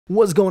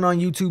What's going on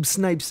YouTube?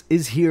 Snipes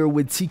is here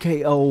with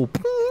TKO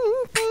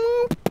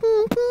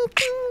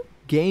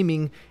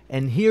Gaming,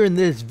 and here in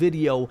this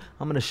video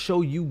I'm going to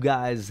show you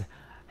guys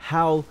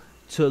how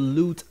to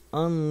loot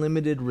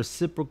unlimited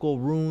reciprocal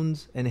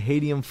runes and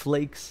Hadium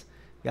Flakes.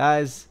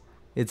 Guys,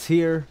 it's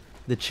here,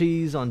 the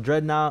cheese on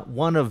Dreadnaught,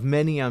 one of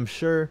many I'm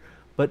sure,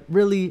 but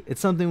really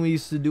it's something we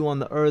used to do on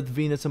the Earth,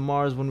 Venus, and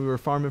Mars when we were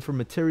farming for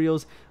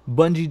materials.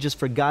 Bungie just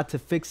forgot to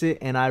fix it,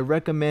 and I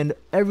recommend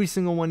every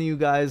single one of you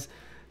guys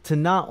to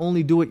not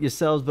only do it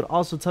yourselves but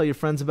also tell your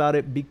friends about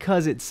it,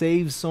 because it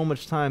saves so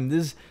much time.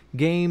 This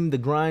game, the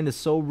grind is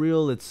so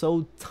real, it's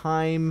so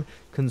time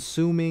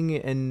consuming,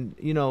 and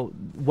you know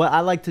what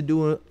I like to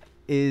do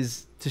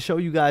is to show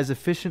you guys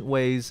efficient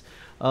ways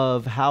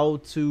of how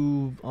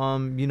to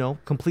you know,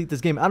 complete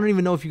this game. I don't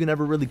even know if you can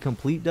ever really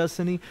complete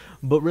Destiny,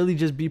 but really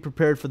just be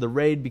prepared for the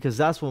raid, because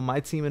that's what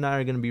my team and I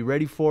are going to be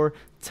ready for.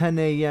 10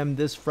 a.m.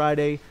 this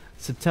Friday,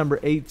 September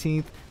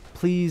 18th.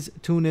 Please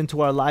tune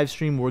into our live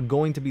stream. We're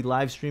going to be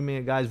live streaming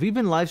it, guys. We've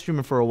been live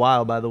streaming for a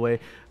while, by the way,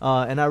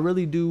 and I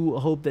really do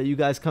hope that you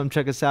guys come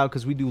check us out,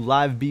 because we do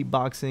live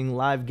beatboxing,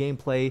 live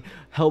gameplay,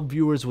 help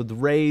viewers with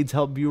raids,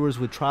 help viewers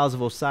with Trials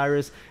of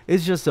Osiris.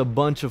 It's just a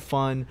bunch of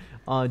fun.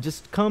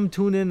 Just come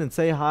tune in and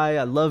say hi.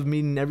 I love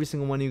meeting every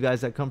single one of you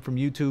guys that come from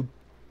YouTube.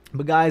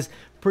 But guys,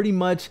 pretty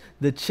much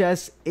the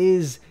chest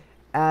is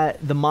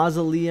at the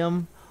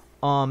mausoleum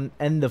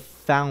and the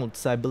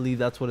founts, I believe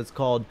that's what it's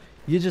called.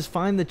 You just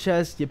find the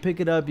chest, you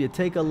pick it up, you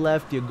take a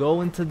left, you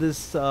go into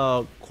this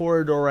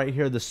corridor right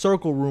here, the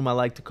circle room I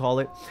like to call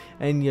it,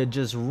 and you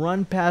just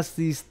run past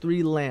these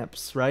 3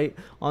 lamps, right?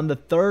 On the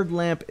 3rd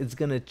lamp, it's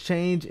going to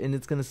change and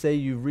it's going to say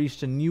you've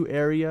reached a new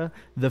area,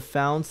 the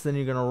founts. Then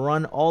you're going to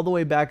run all the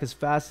way back as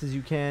fast as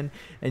you can,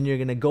 and you're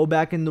going to go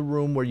back in the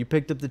room where you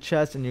picked up the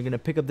chest, and you're going to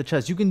pick up the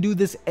chest. You can do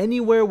this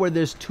anywhere where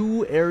there's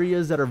 2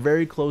 areas that are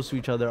very close to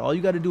each other. All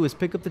you got to do is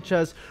pick up the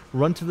chest,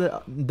 run to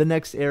the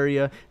next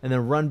area, and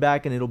then run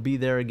back, and it'll be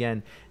there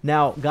again.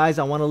 Now guys,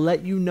 I want to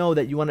let you know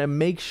that you want to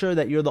make sure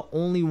that you're the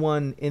only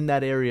one in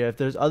that area. If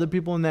there's other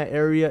people in that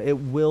area, it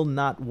will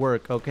not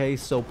work, okay?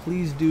 So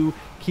please do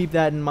keep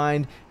that in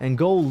mind and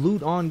go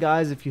loot on,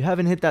 guys. If you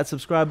haven't hit that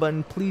subscribe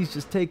button, please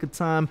just take a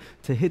time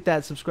to hit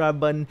that subscribe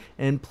button,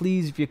 and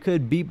please, if you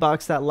could,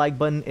 beatbox that like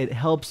button. It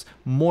helps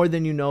more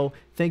than you know.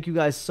 Thank you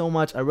guys so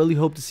much. I really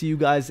hope to see you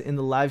guys in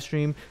the live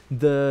stream.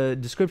 The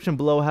description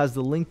below has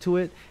the link to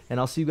it, and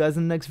I'll see you guys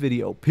in the next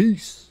video.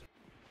 Peace.